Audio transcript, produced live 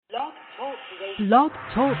Blog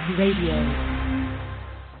Talk Radio.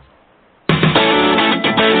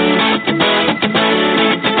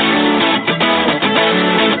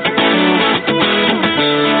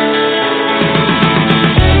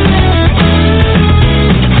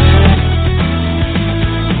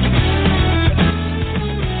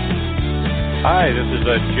 Hi, this is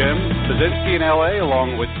Jim Pazinski in L.A.,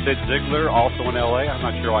 along with Sid Ziegler, also in L.A. I'm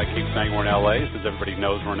not sure why I keep saying we're in L.A., since everybody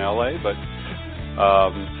knows we're in L.A., but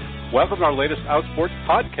welcome to our latest Outsports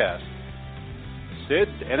podcast. Sid,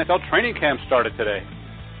 NFL training camp started today.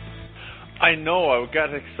 I know. I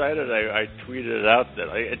got excited. I tweeted it out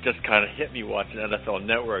that it just kind of hit me watching NFL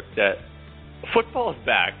Network that football is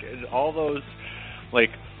back, and all those,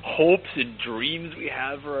 hopes and dreams we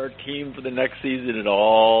have for our team for the next season, it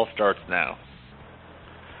all starts now.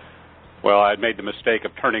 Well, I made the mistake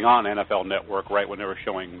of turning on NFL Network right when they were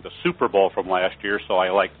showing the Super Bowl from last year, so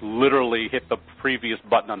I literally hit the previous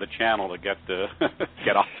button on the channel to get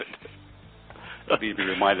off it. Be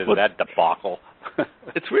reminded of that debacle.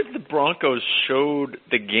 It's weird that the Broncos showed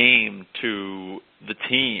the game to the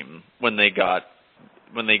team when they got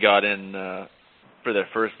in for their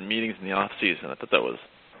first meetings in the off season. I thought that was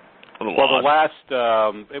a little odd.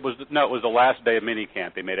 It was the last day of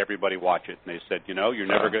minicamp. They made everybody watch it, and they said, you're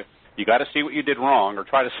never going. You got to see what you did wrong, or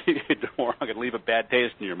try to see what you did wrong, and leave a bad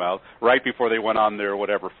taste in your mouth right before they went on their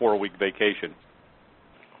 4-week vacation.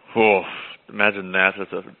 Oh, imagine that.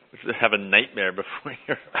 Have a nightmare before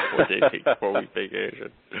your 4-week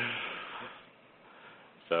vacation.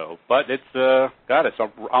 So, but it's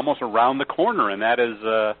almost around the corner, and that has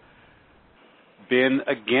been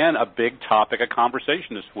again a big topic of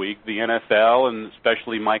conversation this week. The NFL, and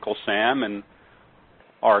especially Michael Sam, and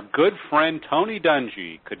our good friend Tony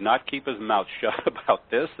Dungy could not keep his mouth shut about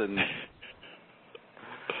this. And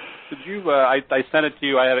did you? I sent it to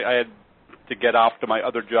you. I had to get off to my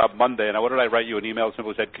other job Monday, and what did I write you an email that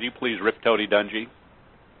simply said, "Could you please rip Tony Dungy?"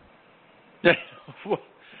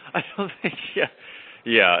 I don't think.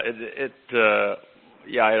 Yeah.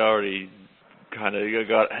 I had already kind of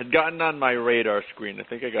had gotten on my radar screen. I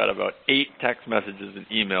think I got about 8 text messages and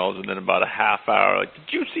emails, and then about a half hour. Did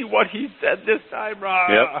you see what he said this time?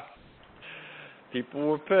 Yep. People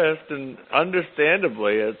were pissed, and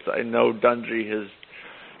understandably, I know Dungy has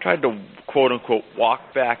tried to quote unquote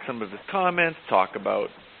walk back some of his comments, talk about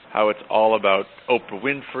how it's all about Oprah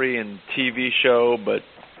Winfrey and TV show, but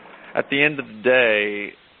at the end of the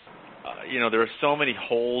day, there are so many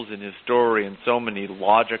holes in his story and so many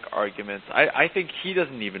logic arguments. I think he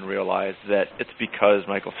doesn't even realize that it's because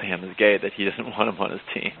Michael Sam is gay that he doesn't want him on his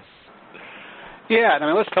team. Yeah,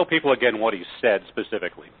 let's tell people again what he said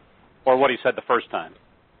specifically, or what he said the first time.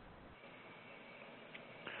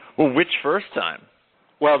 Well, which first time?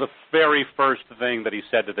 Well, the very first thing that he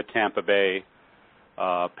said to the Tampa Bay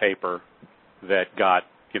paper that got,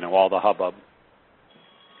 all the hubbub.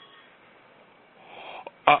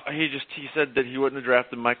 He said that he wouldn't have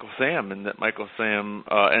drafted Michael Sam, and that Michael Sam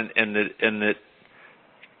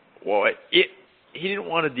he didn't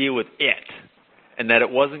want to deal with it, and that it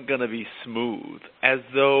wasn't going to be smooth, as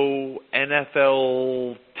though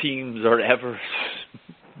NFL teams are ever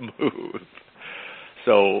smooth.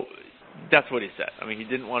 So that's what he said. He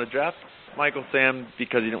didn't want to draft Michael Sam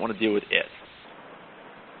because he didn't want to deal with it.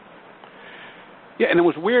 Yeah, and it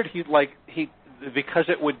was weird. Because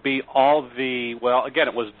it would be all it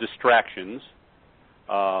was distractions.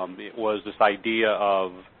 It was this idea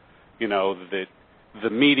of, that the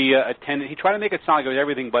media attended. He tried to make it sound like it was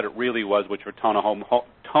everything but it really was, which for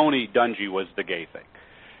Tony Dungy was the gay thing.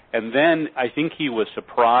 And then I think he was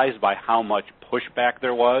surprised by how much pushback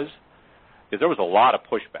there was, because there was a lot of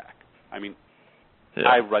pushback.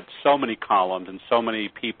 I read so many columns and so many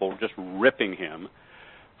people just ripping him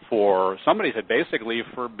for, somebody said basically,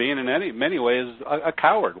 for being in many ways a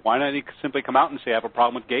coward. Why not he simply come out and say I have a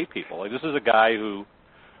problem with gay people? This is a guy who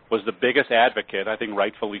was the biggest advocate, I think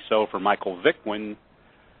rightfully so, for Michael Vick when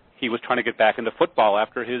he was trying to get back into football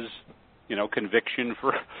after his, conviction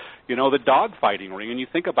for, the dogfighting ring. And you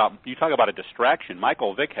talk about a distraction.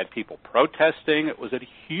 Michael Vick had people protesting. It was a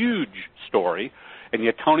huge story. And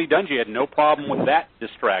yet Tony Dungy had no problem with that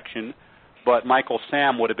distraction. But Michael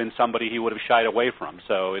Sam would have been somebody he would have shied away from.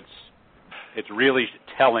 So it's really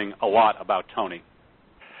telling a lot about Tony.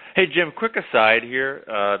 Hey, Jim, quick aside here.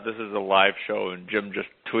 This is a live show, and Jim just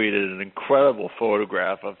tweeted an incredible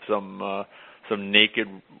photograph of some naked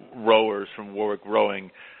rowers from Warwick Rowing.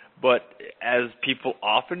 But as people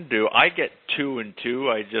often do, I get 2 and 2.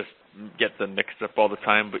 I just get them mixed up all the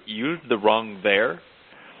time, but used the wrong there.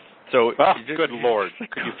 So good Lord.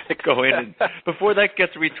 Could you go in and before that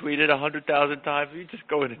gets retweeted 100,000 times, you just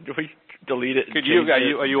go in and delete it. Could you?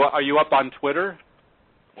 Are you up on Twitter?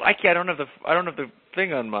 Well, I can't. I don't have the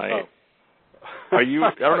thing on my. Oh. Are you?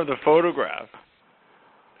 I don't have the photograph.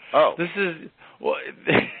 Oh. This is well.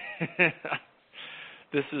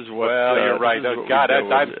 This is what. Well, you're right. Oh, God,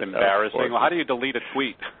 that's embarrassing. Well, how do you delete a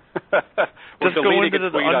tweet? Just go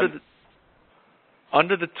into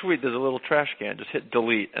under the tweet. There's a little trash can. Just hit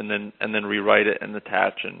delete and then rewrite it and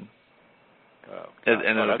attach and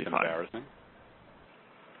it'll be fine. Embarrassing.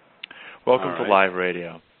 Welcome to live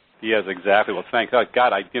radio. Yes, exactly. Well, thanks. Oh,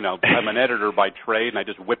 God, I'm an editor by trade, and I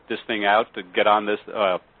just whipped this thing out to get on this.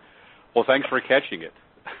 Well, thanks for catching it.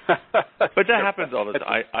 But that happens all the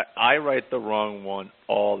time. I write the wrong one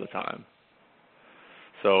all the time.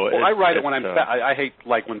 So I write it when I hate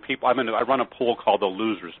when people. I run a pool called the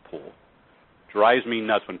Losers Pool. Drives me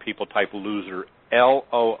nuts when people type loser,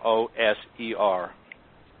 LOOSER.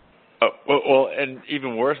 Well, and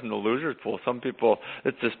even worse than the losers pool, some people,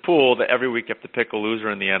 it's this pool that every week you have to pick a loser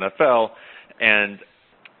in the NFL, and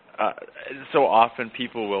so often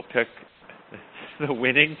people will pick the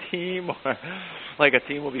winning team, or like a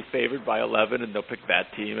team will be favored by 11, and they'll pick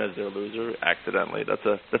that team as their loser accidentally. That's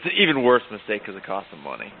an even worse mistake because it costs them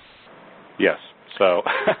money. Yes. So,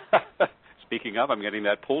 speaking of, I'm getting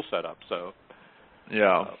that pool set up. So,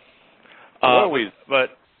 yeah.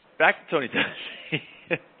 But back to Tony Dungy.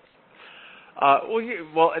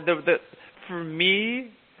 For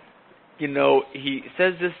me, he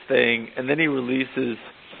says this thing, and then he releases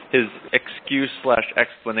his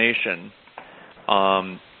excuse/explanation.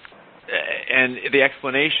 And the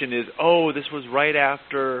explanation is, this was right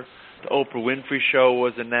after the Oprah Winfrey Show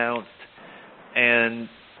was announced. And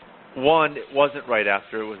one, it wasn't right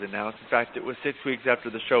after it was announced. In fact, it was 6 weeks after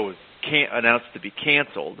the show was announced to be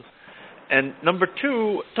canceled. And number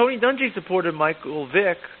two, Tony Dungy supported Michael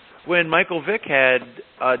Vick when Michael Vick had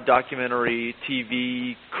a documentary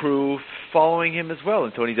TV crew following him as well,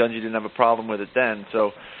 and Tony Dungy didn't have a problem with it then.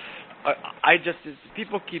 So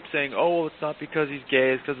people keep saying, it's not because he's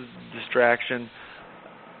gay, it's because of distraction.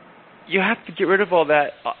 You have to get rid of all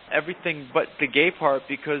that, everything but the gay part,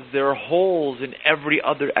 because there are holes in every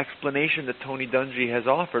other explanation that Tony Dungy has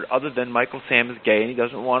offered, other than Michael Sam is gay and he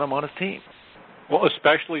doesn't want him on his team. Well,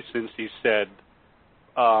 especially since he said,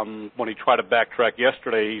 when he tried to backtrack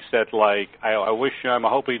yesterday, he said, I wish him, I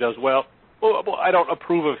hope he does well. Well, I don't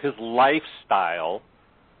approve of his lifestyle,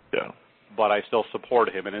 but I still support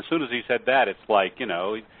him. And as soon as he said that, it's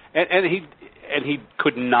and he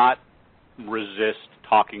could not resist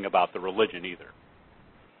talking about the religion either.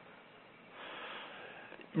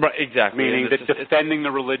 Right, exactly. Meaning that defending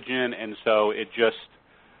the religion, and so it just,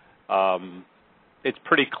 it's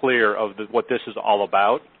pretty clear of what this is all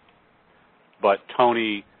about. But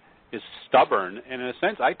Tony is stubborn, and in a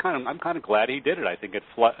sense, I'm kind of glad he did it. I think it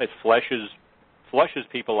fleshes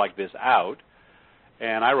people like this out.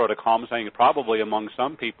 And I wrote a column saying probably among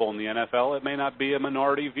some people in the NFL, it may not be a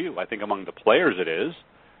minority view. I think among the players it is.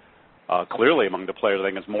 Clearly among the players, I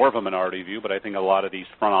think it's more of a minority view, but I think a lot of these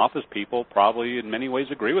front office people probably in many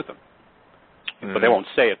ways agree with him. But they won't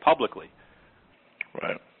say it publicly.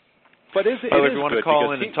 Right. But if you want to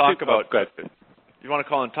call in and talk about you want to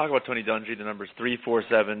call and talk about Tony Dungy, the number is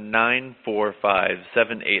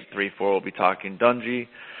 347-945-7834. We'll be talking Dungy,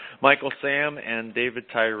 Michael Sam, and David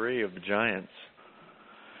Tyree of the Giants.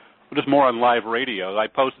 Well, just more on live radio. I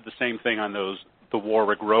posted the same thing on the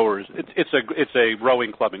Warwick Rowers. It's a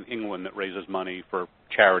rowing club in England that raises money for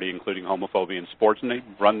charity, including homophobia in sports, and they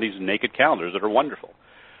run these naked calendars that are wonderful.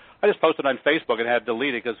 I just posted on Facebook and had to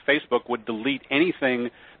delete it because Facebook would delete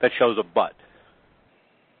anything that shows a butt.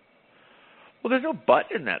 Well, there's no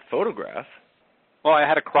butt in that photograph. Well, I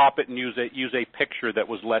had to crop it and use a picture that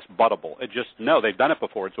was less buttable. They've done it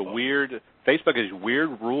before. It's a weird. Facebook has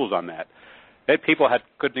weird rules on that. People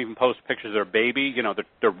couldn't even post pictures of their baby.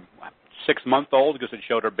 They're 6-month-old because it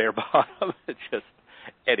showed her bare bottom.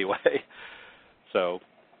 Anyway. So,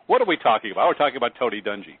 what are we talking about? We're talking about Tony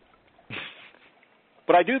Dungy.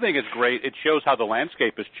 But I do think it's great. It shows how the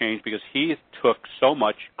landscape has changed because he took so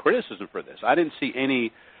much criticism for this. I didn't see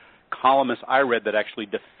any columnists I read that actually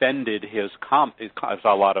defended his I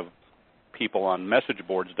saw a lot of people on message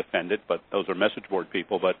boards defend it, but those are message board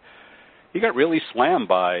people. But he got really slammed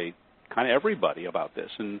by kind of everybody about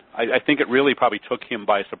this. And I think it really probably took him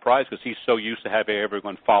by surprise because he's so used to having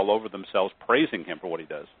everyone fall over themselves praising him for what he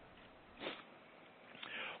does.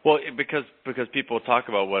 Well, because people talk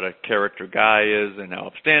about what a character guy is and how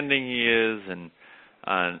upstanding he is, and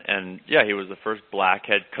he was the first black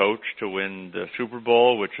head coach to win the Super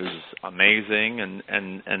Bowl, which is amazing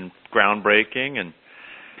and groundbreaking,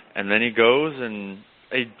 And then he goes and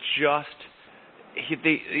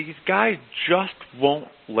these guys just won't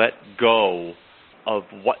let go of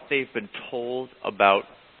what they've been told about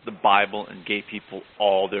the Bible and gay people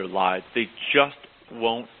all their lives. They just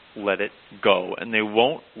won't let it go, and they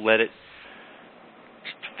won't let it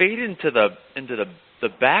fade into the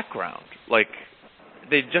background. Like,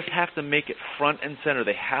 they just have to make it front and center.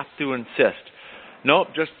 They have to insist. Nope,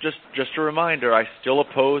 just a reminder, I still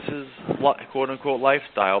oppose his quote-unquote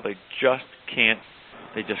lifestyle. They just can't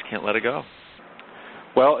let it go.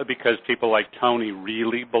 Well, because people like Tony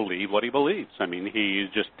really believe what he believes. I mean,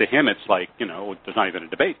 to him, it's like, there's not even a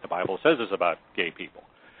debate. The Bible says this about gay people.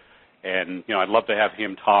 And, I'd love to have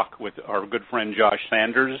him talk with our good friend Josh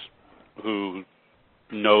Sanders, who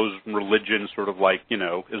knows religion sort of like,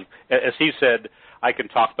 as he said, I can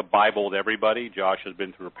talk the Bible with everybody. Josh has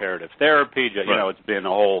been through reparative therapy. Right. It's been a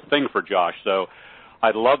whole thing for Josh. So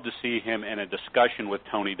I'd love to see him in a discussion with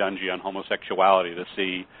Tony Dungy on homosexuality to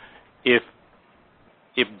see if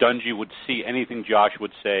Dungy would see anything Josh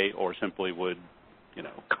would say or simply would,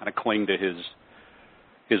 kind of cling to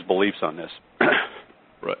his beliefs on this.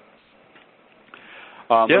 Right.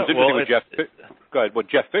 What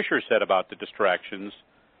Jeff Fisher said about the distractions,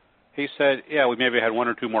 he said, we maybe had one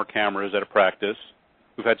or two more cameras at a practice.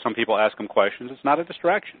 We've had some people ask him questions. It's not a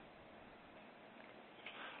distraction.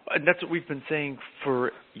 And that's what we've been saying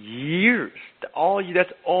for years.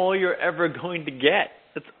 That's all you're ever going to get.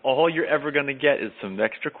 That's all you're ever going to get is some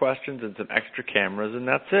extra questions and some extra cameras, and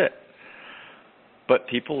that's it. But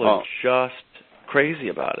people are just crazy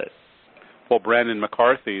about it. Well, Brandon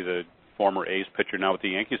McCarthy, the former A's pitcher now with the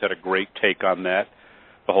Yankees, had a great take on that,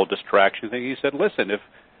 the whole distraction thing. He said, listen, if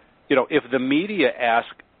the media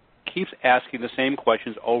keeps asking the same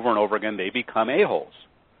questions over and over again, they become a-holes.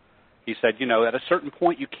 He said, at a certain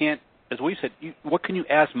point you can't, as we said, what can you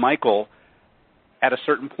ask Michael at a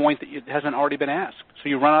certain point that it hasn't already been asked? So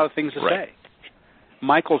you run out of things to say.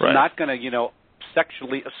 Michael's not going to,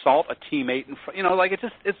 sexually assault a teammate.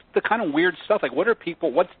 It's the kind of weird stuff. Like,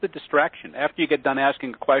 what's the distraction? After you get done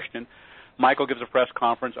asking a question, Michael gives a press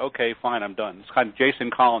conference. Okay, fine, I'm done. It's kind of Jason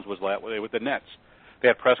Collins was that way with the Nets. They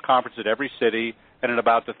had press conferences at every city, and in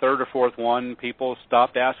about the third or fourth one, people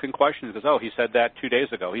stopped asking questions because, he said that 2 days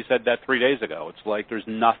ago. He said that 3 days ago. It's like there's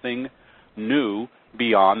nothing new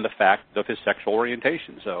beyond the fact of his sexual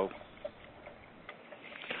orientation. So,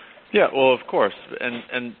 yeah, well, of course,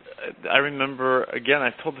 and I remember, again,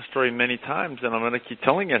 I've told the story many times, and I'm going to keep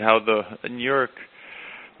telling it, how the New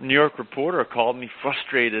York reporter called me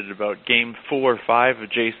frustrated about Game 4 or 5 of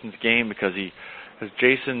Jason's game because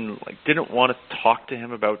Jason didn't want to talk to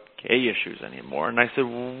him about gay issues anymore. And I said,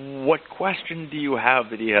 what question do you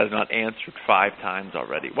have that he has not answered 5 times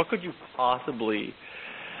already? What could you possibly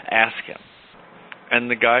ask him?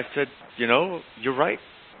 And the guy said, you're right.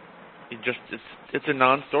 It's a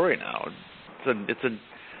non-story now. It's a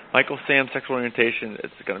Michael Sam's sexual orientation.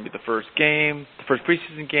 It's going to be the first game, the first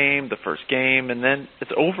preseason game, the first game, and then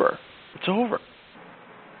it's over. It's over.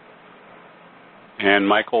 And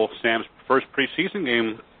Michael Sam's first preseason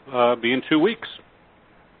game be in 2 weeks.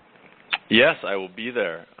 Yes, I will be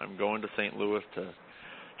there. I'm going to St. Louis to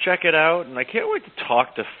check it out, and I can't wait to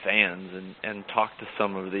talk to fans and talk to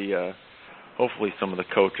some of the, hopefully some of the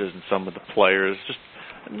coaches and some of the players. Just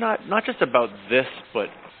not just about this, but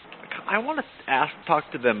I want to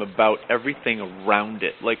talk to them about everything around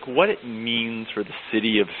it, like what it means for the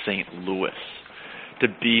city of St. Louis to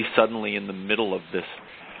be suddenly in the middle of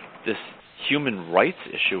this human rights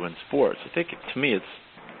issue in sports. I think to me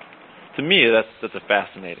that's a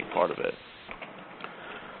fascinating part of it.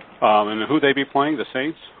 And who they be playing? The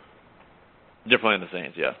Saints? They're playing the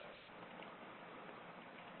Saints, yeah.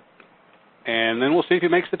 And then we'll see if he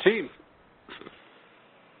makes the team.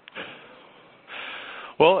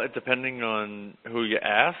 Well, depending on who you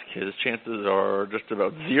ask, his chances are just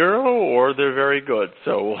about 0 or they're very good.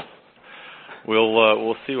 So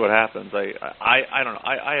we'll see what happens. I don't know.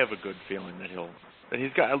 I have a good feeling that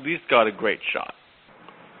he's got at least got a great shot.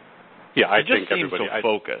 Yeah, I think everybody seems so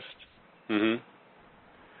focused. Mm-hmm.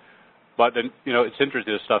 But then it's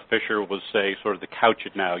interesting the stuff Fisher will say, sort of the couch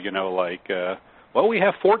it now. We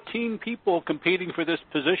have 14 people competing for this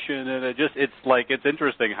position, and it's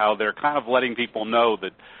interesting how they're kind of letting people know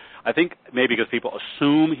that. I think maybe because people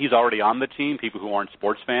assume he's already on the team, people who aren't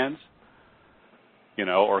sports fans,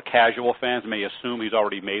 or casual fans may assume he's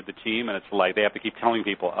already made the team, and it's like they have to keep telling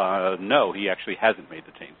people, no, he actually hasn't made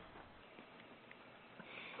the team.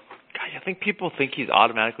 God, I think people think he's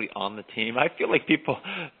automatically on the team. I feel like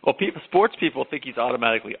sports people think he's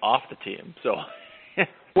automatically off the team. So.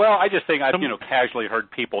 Well, I just think I've casually heard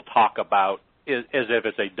people talk about as if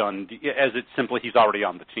it's a done, as it's simply he's already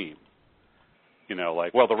on the team. You know,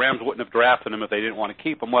 like, well, the Rams wouldn't have drafted him if they didn't want to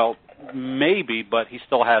keep him. Well, maybe, but he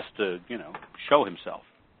still has to, show himself.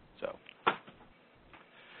 So,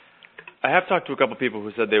 I have talked to a couple of people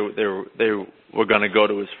who said they were going to go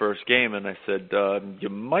to his first game, and I said you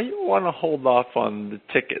might want to hold off on the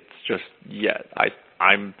tickets just yet.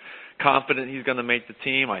 I'm confident he's going to make the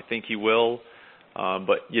team. I think he will,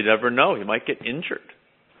 but you never know. He might get injured.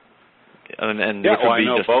 And yeah, this would I be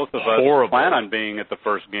know just both of horrible. us plan on being at the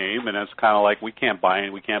first game, and it's kind of like we can't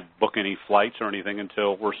book any flights or anything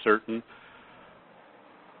until we're certain.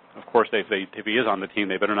 Of course, if he is on the team,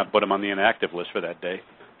 they better not put him on the inactive list for that day.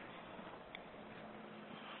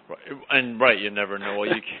 Right, you never know. Well,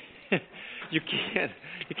 you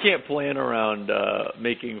can't plan around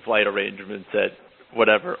making flight arrangements at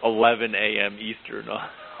whatever 11 a.m. Eastern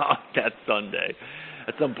on that Sunday.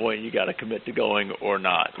 At some point, you got to commit to going or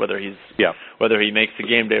not, whether he makes the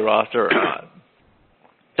game day roster or not.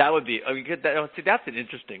 That would be. I mean, that's an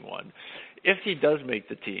interesting one. If he does make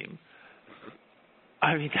the team,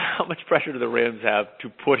 I mean, how much pressure do the Rams have to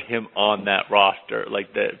put him on that roster,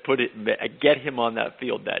 get him on that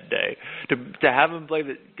field that day, to have him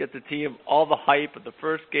get the team, all the hype of the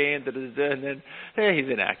first game, and then he's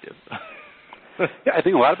inactive. Yeah, I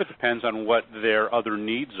think a lot of it depends on what their other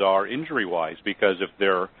needs are injury-wise, because if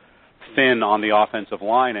they're thin on the offensive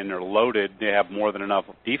line and they're loaded, they have more than enough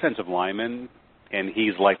defensive linemen, and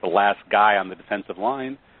he's like the last guy on the defensive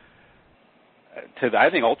line. I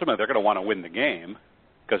think ultimately they're going to want to win the game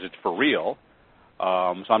because it's for real. So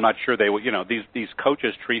I'm not sure they would. These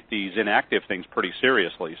coaches treat these inactive things pretty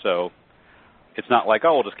seriously. So it's not like,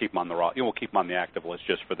 we'll just keep them on the we'll keep them on the active list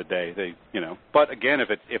just for the day. But again,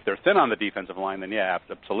 if they're thin on the defensive line, then yeah,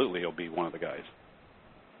 absolutely, he'll be one of the guys.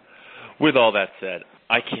 With all that said,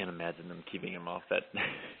 I can't imagine them keeping him off that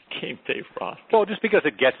game day roster. Well, just because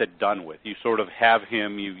it gets it done with, you sort of have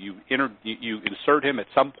him, you insert him at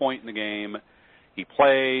some point in the game. He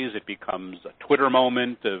plays. It becomes a Twitter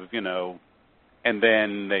moment of and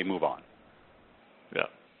then they move on. Yeah.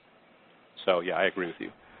 So yeah, I agree with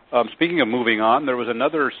you. Speaking of moving on, there was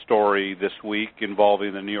another story this week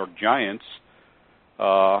involving the New York Giants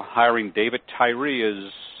hiring David Tyree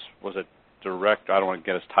as, was it director? I don't want to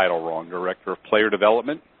get his title wrong. Director of Player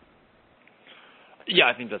Development. Yeah,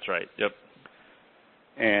 I think that's right. Yep.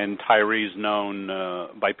 And Tyree's known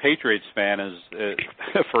by Patriots fans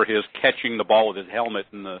for his catching the ball with his helmet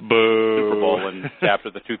in the Super Bowl and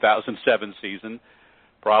after the 2007 season.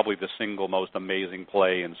 Probably the single most amazing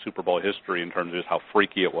play in Super Bowl history in terms of just how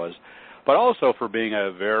freaky it was. But also for being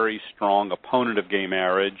a very strong opponent of gay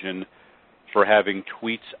marriage and for having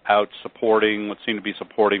tweets out supporting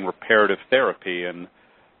reparative therapy. And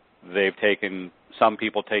they've taken some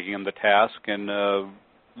people taking him to task. And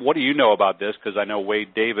what do you know about this? Because I know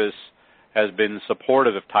Wade Davis has been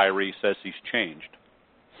supportive of Tyree, says he's changed.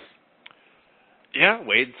 Yeah,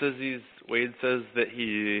 Wade says that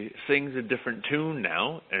he sings a different tune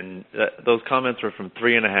now, and those comments were from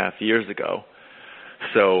 3.5 years ago.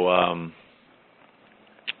 So,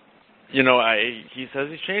 he says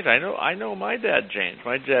he's changed. I know my dad changed.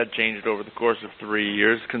 My dad changed over the course of 3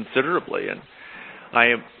 years considerably, and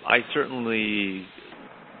I certainly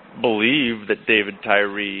believe that David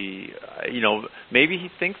Tyree, maybe he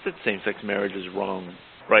thinks that same-sex marriage is wrong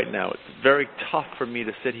right now. It's very tough for me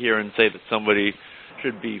to sit here and say that somebody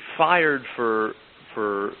should be fired for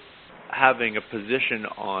having a position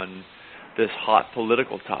on this hot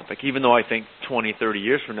political topic, even though I think 20, 30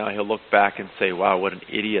 years from now he'll look back and say, wow, what an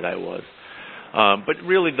idiot I was. But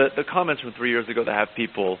really the comments from 3 years ago that have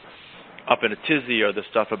people up in a tizzy are the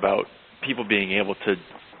stuff about people being able to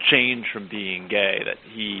change from being gay, that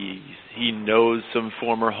he knows some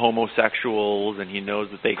former homosexuals and he knows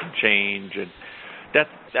that they can change, and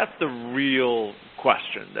that's the real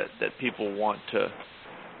question that people want to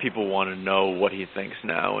know what he thinks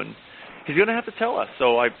now, and he's going to have to tell us.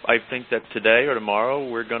 So I think that today or tomorrow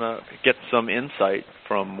we're going to get some insight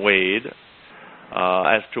from Wade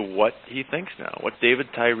as to what he thinks now, what David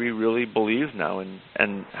Tyree really believes now,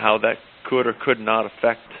 and how that could or could not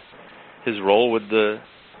affect his role with the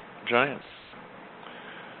Giants.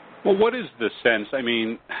 Well, what is the sense? I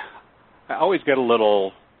mean, I always get a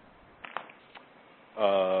little,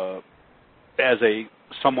 as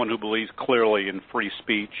someone who believes clearly in free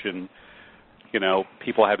speech and,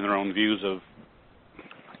 people having their own views of,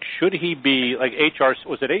 should he be, like HRC,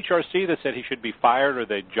 was it HRC that said he should be fired or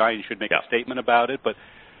the Giants should make a statement about it? But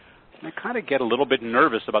I kind of get a little bit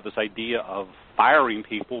nervous about this idea of firing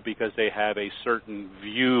people because they have a certain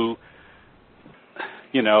view.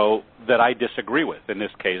 that I disagree with in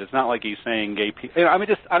this case. It's not like he's saying gay people. I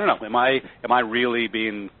don't know. Am I really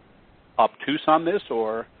being obtuse on this,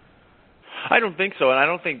 or? I don't think so, and I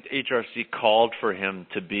don't think HRC called for him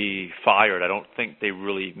to be fired. I don't think they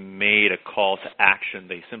really made a call to action.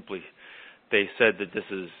 They said that this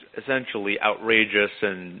is essentially outrageous,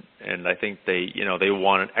 and I think they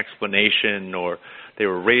want an explanation, or they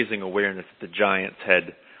were raising awareness that the Giants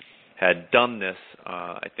had done this.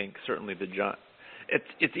 I think certainly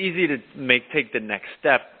it's easy to take the next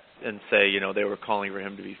step and say they were calling for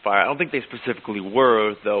him to be fired. I don't think they specifically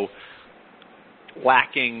were, though.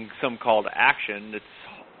 Lacking some call to action, it's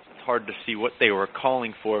hard to see what they were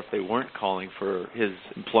calling for if they weren't calling for his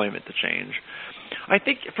employment to change. I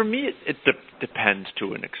think, for me, it depends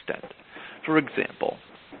to an extent. For example,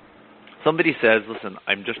 somebody says, listen,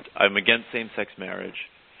 I'm against same-sex marriage.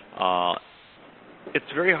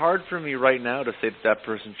 It's very hard for me right now to say that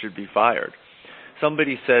person should be fired.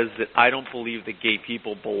 Somebody says that I don't believe that gay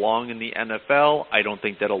people belong in the NFL. I don't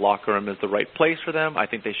think that a locker room is the right place for them. I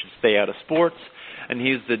think they should stay out of sports. And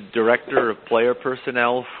he's the director of player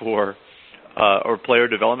personnel or player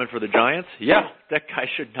development for the Giants. Yeah, that guy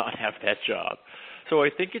should not have that job. So I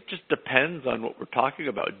think it just depends on what we're talking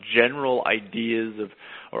about. General ideas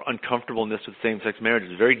or uncomfortableness with same-sex marriage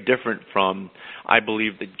is very different from I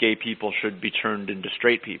believe that gay people should be turned into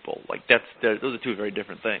straight people. Those are two very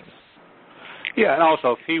different things. Yeah, and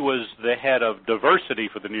also if he was the head of diversity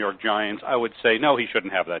for the New York Giants, I would say no, he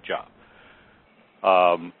shouldn't have that job.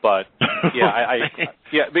 But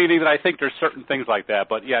yeah, meaning that I think there's certain things like that.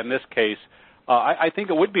 But yeah, in this case, I think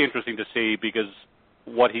it would be interesting to see because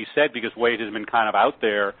what he said, because Wade has been kind of out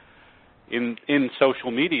there in social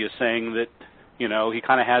media saying that he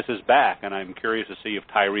kind of has his back, and I'm curious to see if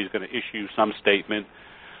Tyree's going to issue some statement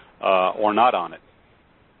or not on it.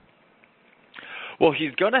 Well,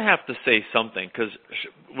 he's going to have to say something because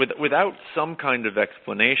without some kind of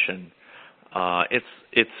explanation,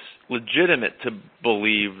 it's legitimate to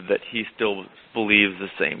believe that he still believes the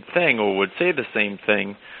same thing or would say the same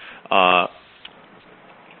thing.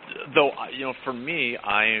 Though, for me,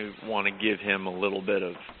 I want to give him a little bit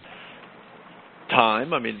of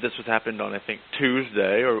time. I mean, this happened on, I think,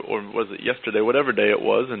 Tuesday or was it yesterday, whatever day it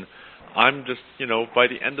was, and I'm just, by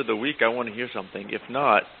the end of the week, I want to hear something. If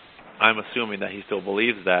not, I'm assuming that he still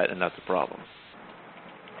believes that, and that's a problem.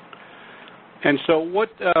 And so what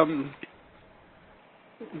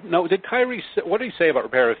did Tyree say, what did he say about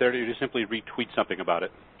Rivera there? Did he simply retweet something about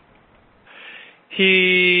it?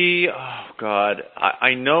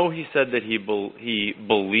 I know he said that he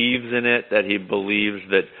believes in it, that he believes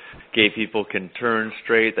that gay people can turn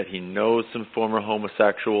straight, that he knows some former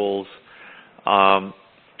homosexuals.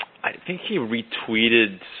 I think he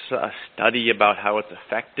retweeted a study about how it's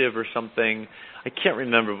effective or something. I can't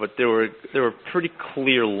remember, but there were pretty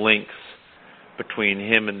clear links between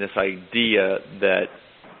him and this idea that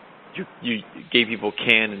gay people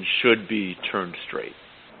can and should be turned straight.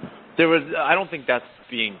 I don't think that's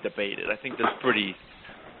being debated. I think that's pretty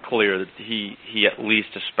clear that he at least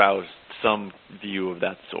espoused some view of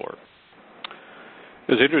that sort.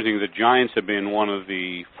 It's interesting. The Giants have been one of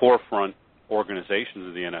the forefront organizations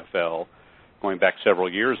of the NFL going back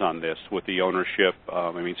several years on this with the ownership.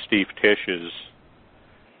 Steve Tisch is,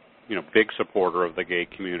 big supporter of the gay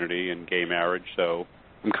community and gay marriage. So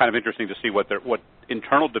I'm kind of interesting to see what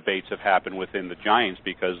internal debates have happened within the Giants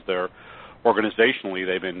because they're organizationally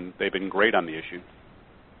they've been great on the issue.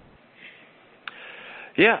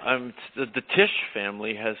 Yeah, the Tisch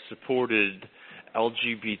family has supported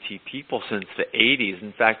LGBT people since the 80s.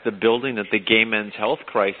 In fact, the building that the Gay Men's Health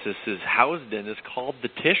Crisis is housed in is called the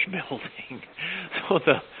Tisch Building. So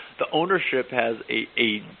the ownership has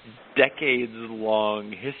a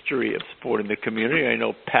decades-long history of supporting the community. I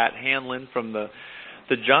know Pat Hanlon from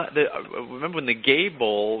remember when the Gay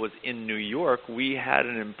Bowl was in New York, we had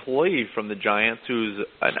an employee from the Giants who's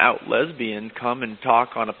an out lesbian come and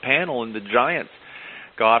talk on a panel, and the Giants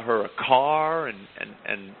got her a car and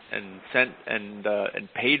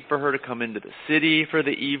paid for her to come into the city for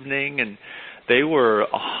the evening, and they were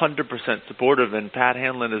 100% supportive. And Pat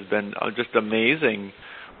Hanlon has been just amazing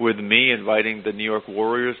with me, inviting the New York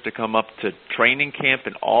Warriors to come up to training camp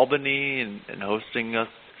in Albany and hosting us,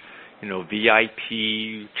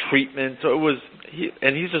 VIP treatment. So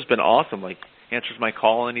he's just been awesome. Like, answers my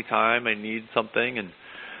call anytime I need something, and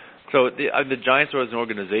so the Giants as an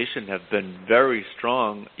organization have been very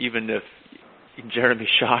strong, even if Jeremy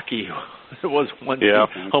Shockey was once the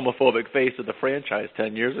homophobic face of the franchise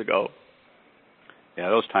 10 years ago. Yeah,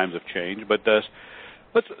 those times have changed. But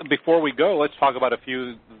before we go, let's talk about a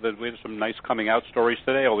few. We have some nice coming out stories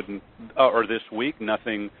today or this week.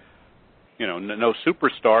 Nothing, no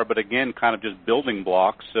superstar, but again, kind of just building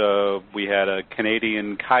blocks. We had a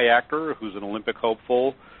Canadian kayaker who's an Olympic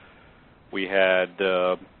hopeful. We had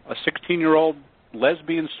a 16-year-old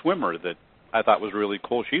lesbian swimmer that I thought was really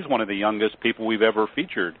cool. She's one of the youngest people we've ever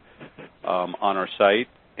featured on our site.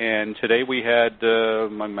 And today we had,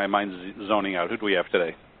 my mind's zoning out. Who do we have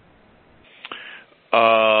today?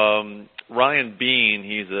 Ryan Bean.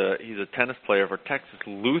 He's a tennis player for Texas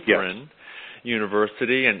Lutheran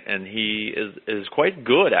University, and he is quite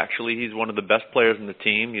good, actually. He's one of the best players in the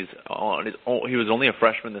team. He was only a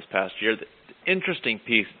freshman this past year. The interesting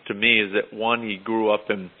piece to me is that, one, he grew up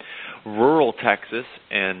in rural Texas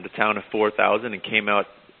and the town of 4,000 and came out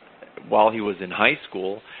while he was in high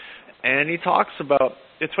school. And he talks about,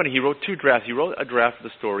 it's funny, he wrote 2 drafts. He wrote a draft of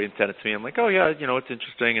the story and sent it to me. I'm like, oh, yeah, it's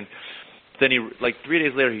interesting. And then he, 3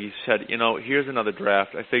 days later, he said, here's another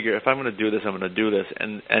draft. I figure if I'm going to do this, I'm going to do this.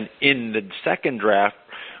 And in the second draft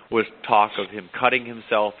was talk of him cutting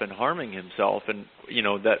himself and harming himself. And,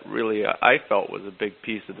 that really I felt was a big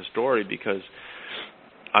piece of the story because,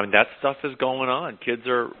 that stuff is going on. Kids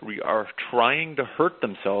are trying to hurt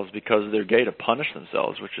themselves because they're gay to punish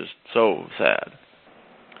themselves, which is so sad.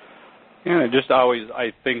 Yeah,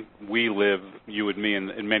 I think we live, you and me,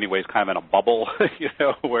 in many ways kind of in a bubble,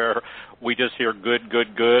 where we just hear good,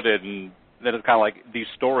 and then it's kind of like these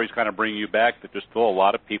stories kind of bring you back that there's still a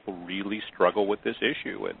lot of people really struggle with this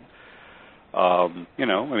issue. And,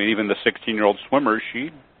 even the 16-year-old swimmer,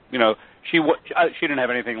 she didn't have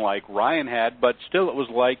anything like Ryan had, but still it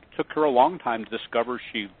was took her a long time to discover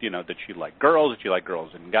that she liked girls, that she liked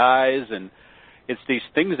girls and guys, and it's these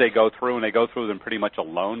things they go through, and they go through them pretty much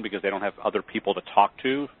alone because they don't have other people to talk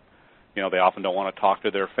to. They often don't want to talk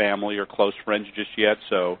to their family or close friends just yet.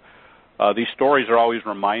 So these stories are always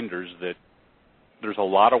reminders that there's a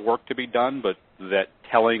lot of work to be done, but that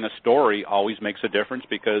telling a story always makes a difference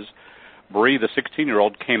because Bree, the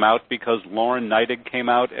 16-year-old, came out because Lauren Neidig came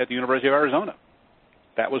out at the University of Arizona.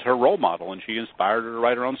 That was her role model, and she inspired her to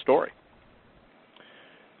write her own story.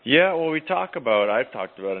 Yeah, well, I've talked about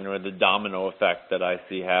anyway, the domino effect that I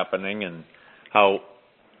see happening and how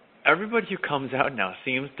everybody who comes out now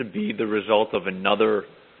seems to be the result of another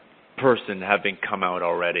person having come out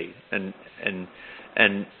already. And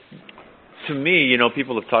to me,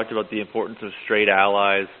 people have talked about the importance of straight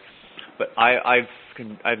allies, but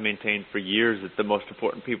I've maintained for years that the most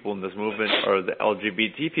important people in this movement are the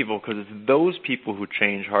LGBT people because it's those people who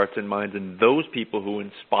change hearts and minds and those people who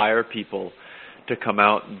inspire people to come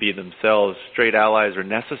out and be themselves. Straight allies are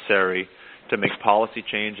necessary to make policy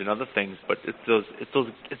change and other things, but it's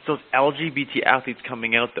those LGBT athletes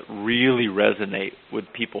coming out that really resonate with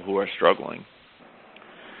people who are struggling.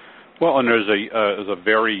 Well, and there's a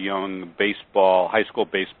very young high school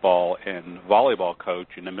baseball and volleyball coach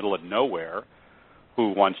in the middle of nowhere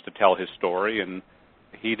who wants to tell his story, and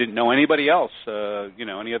he didn't know anybody else,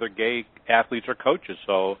 any other gay athletes or coaches.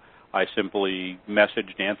 So I simply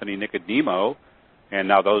messaged Anthony Nicodemo, and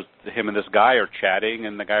now him and this guy are chatting,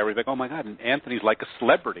 and the guy was like, "Oh my God, Anthony's like a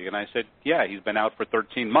celebrity." And I said, "Yeah, he's been out for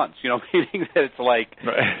 13 months." Meaning that it's like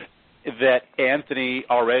that Anthony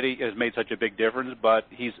already has made such a big difference, but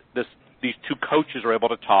these 2 coaches are able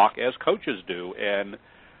to talk as coaches do, and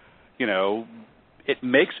it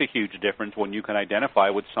makes a huge difference when you can identify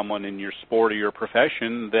with someone in your sport or your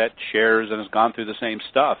profession that shares and has gone through the same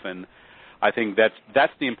stuff. And I think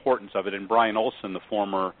that's the importance of it. And Brian Olsen, the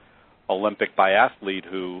former Olympic biathlete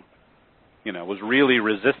who, was really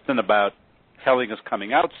resistant about telling his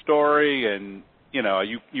coming out story, and,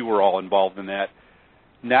 you were all involved in that.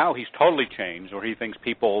 Now he's totally changed, or he thinks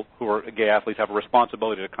people who are gay athletes have a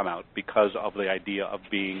responsibility to come out because of the idea of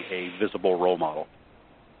being a visible role model.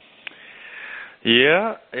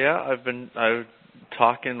 Yeah, I'm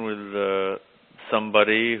talking with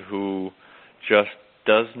somebody who just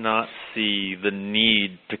does not see the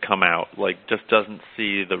need to come out, just doesn't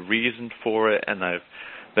see the reason for it, and I've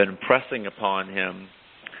been pressing upon him.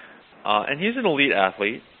 And he's an elite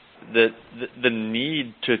athlete. The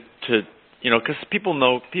need to because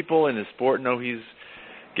people in his sport know he's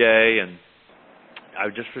gay, and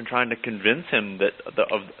I've just been trying to convince him that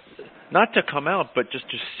not to come out, but just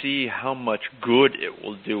to see how much good it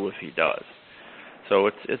will do if he does. So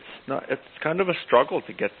it's kind of a struggle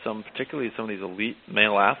to get particularly some of these elite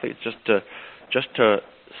male athletes just to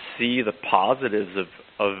see the positives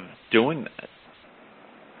of doing that.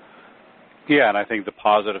 Yeah, and I think the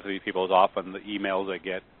positive of these people is often the emails they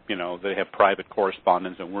get. They have private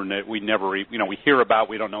correspondence, and we never, we hear about,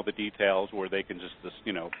 we don't know the details, where they can just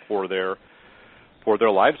pour their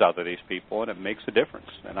lives out to these people, and it makes a difference.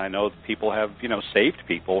 And I know that people have saved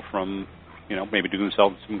people from maybe doing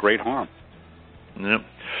themselves some great harm. Yep.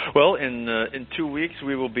 Well, in 2 weeks,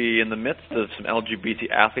 we will be in the midst of some LGBT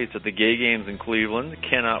athletes at the Gay Games in Cleveland.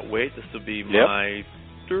 Cannot wait. This will be my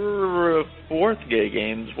fourth Gay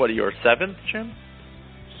Games. What are your seventh, Jim?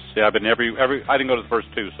 Yeah, I've been every. I didn't go to the first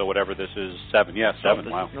two, so whatever this is, 7. Yeah, 7.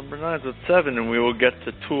 Wow. Number 9 is at 7, and we will get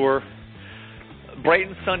to tour bright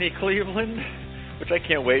and sunny Cleveland, which I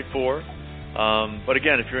can't wait for. But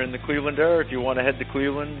again, if you're in the Cleveland area, if you want to head to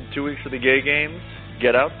Cleveland in 2 weeks for the Gay Games,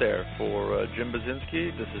 get out there. For Jim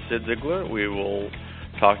Basinski, this is Sid Ziegler. We will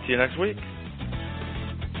talk to you next week.